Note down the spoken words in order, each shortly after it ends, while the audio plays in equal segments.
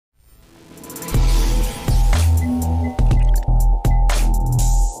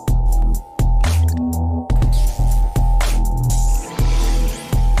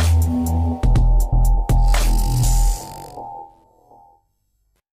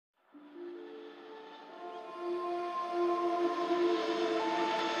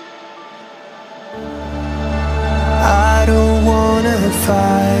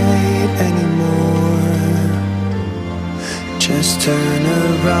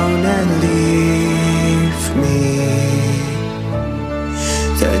down and leave me.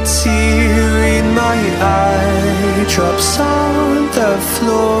 The tear in my eye drops on the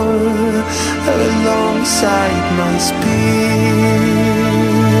floor alongside my speed.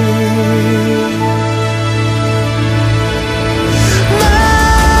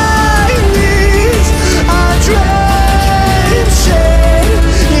 My knees are drenching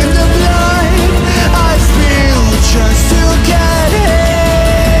in the blood I feel just to get in.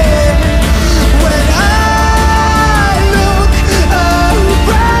 When I look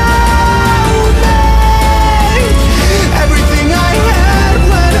around me, everything I had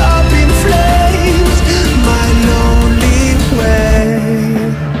went up in flames. My lonely way.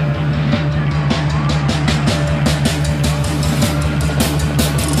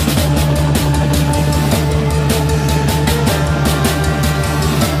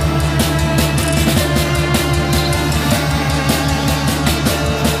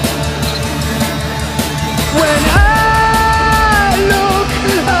 When I look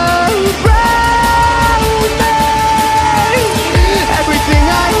around me, everything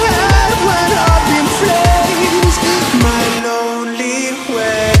I had went up in flames. My lonely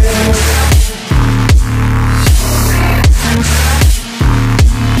way.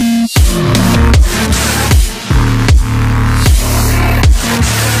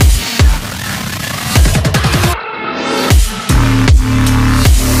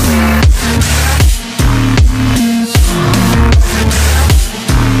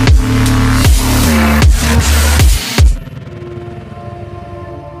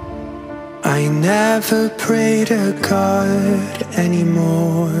 I never pray to God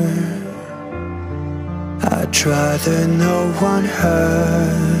anymore. I'd rather no one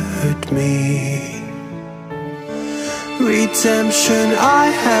hurt me. Redemption, I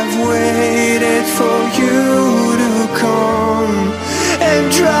have waited for you to come and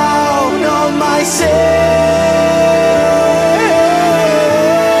drown all my sins.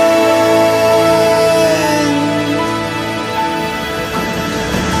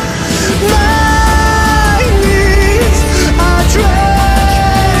 My knees are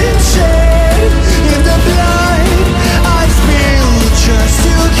drenching in the blood I spill just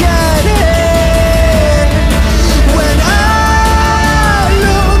to get in. When I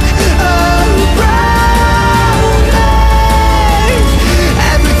look around me,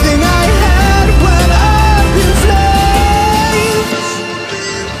 everything I had went up in flames.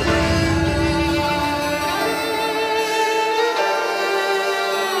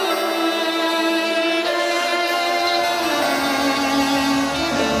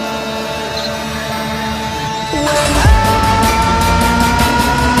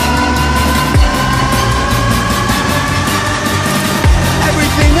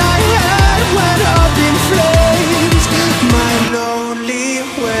 Everything I had went up in flames. My lonely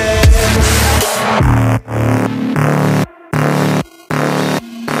way.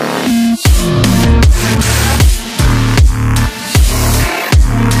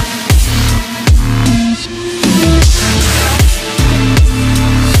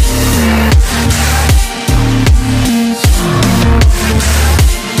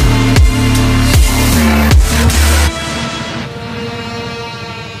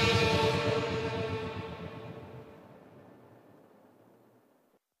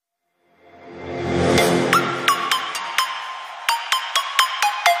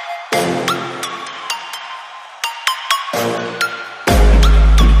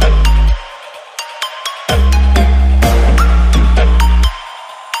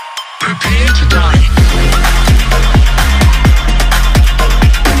 Prepare to die.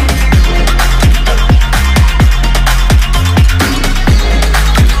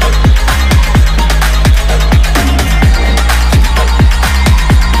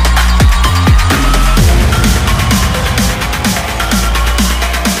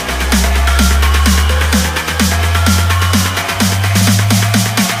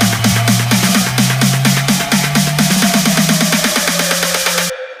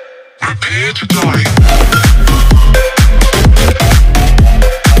 Prepare to die.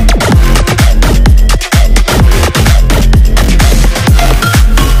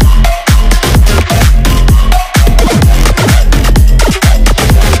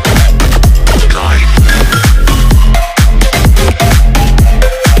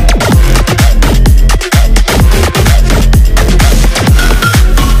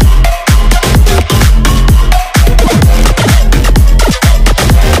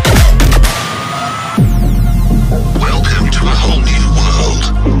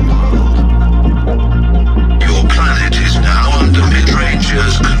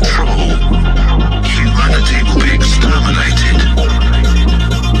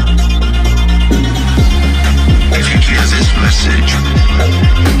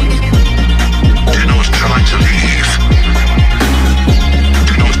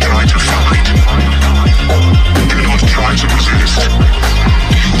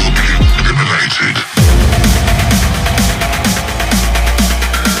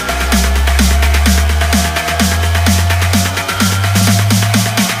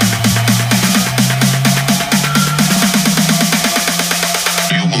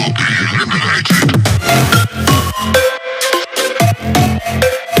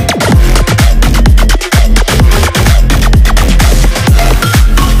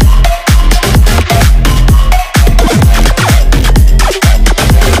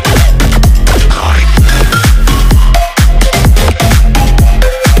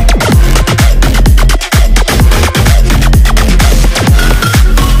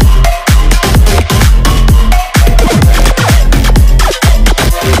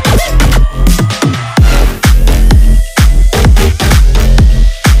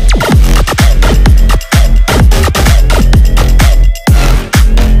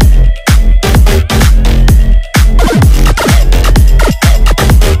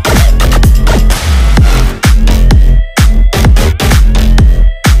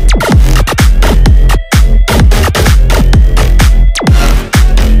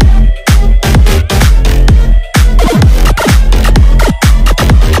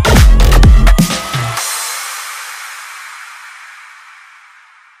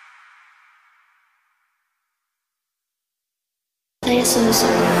 Play a slow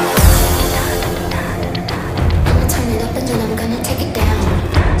song. I'ma turn it up and then I'm gonna take it down.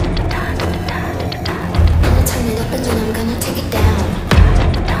 I'ma turn it up and then I'm gonna take it down.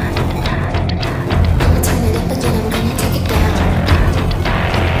 I'ma turn it up and then I'm gonna take it down.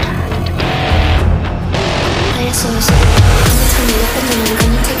 Play a slow song. I'ma turn it up and then I'm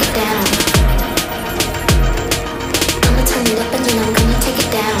gonna take it down. I'ma turn it up and then I'm gonna take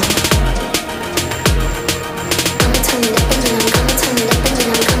it down. Turn it up and then I'm gonna turn it up and then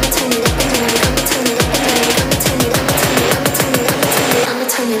I'm gonna turn it up and then I'm gonna turn it up and then I'm gonna turn it up and then I'm gonna turn it up I'ma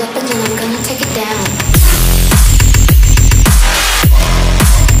turn it up and then I'm gonna take it down.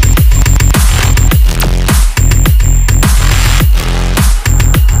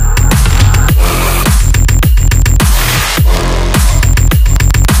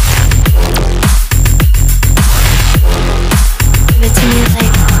 Give it to me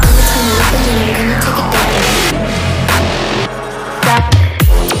like I'ma turn it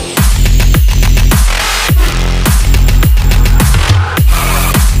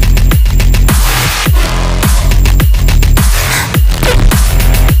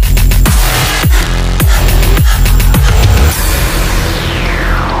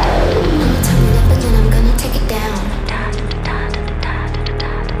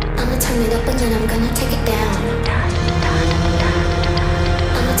up and then I'm gonna take it down.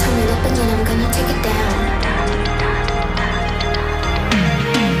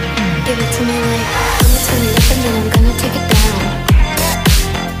 Give it to me like I'ma turn it up and then I'm gonna take it down.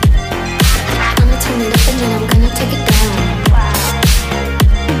 I'ma turn it up and then I'm gonna take it down.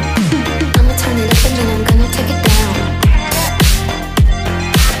 I'ma turn it up and then I'm gonna take it down.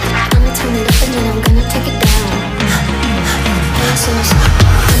 I'ma turn it up and then I'm gonna take it down.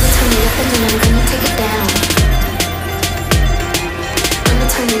 I'ma turn it up and then I'm gonna take it down. I'ma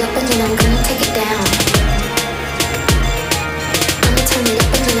turn it up and then I'm gonna take it down. I'ma turn it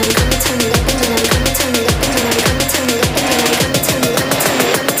up and then I'm gonna turn it up and then I'm gonna turn it up and then I'm gonna turn it up and then I'm gonna turn it up and then I'm gonna turn it up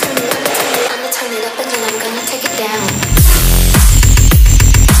I'ma turn it up and then I'm gonna take it down.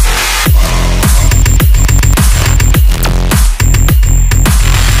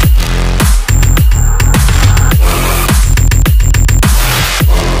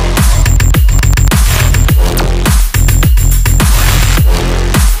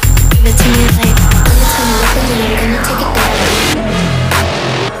 Give it to me like I'ma turn it up and then I'm gonna take it down.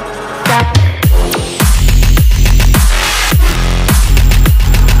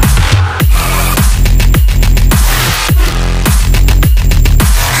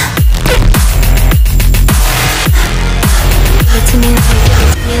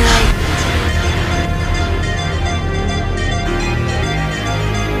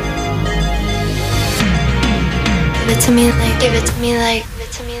 Give it to me like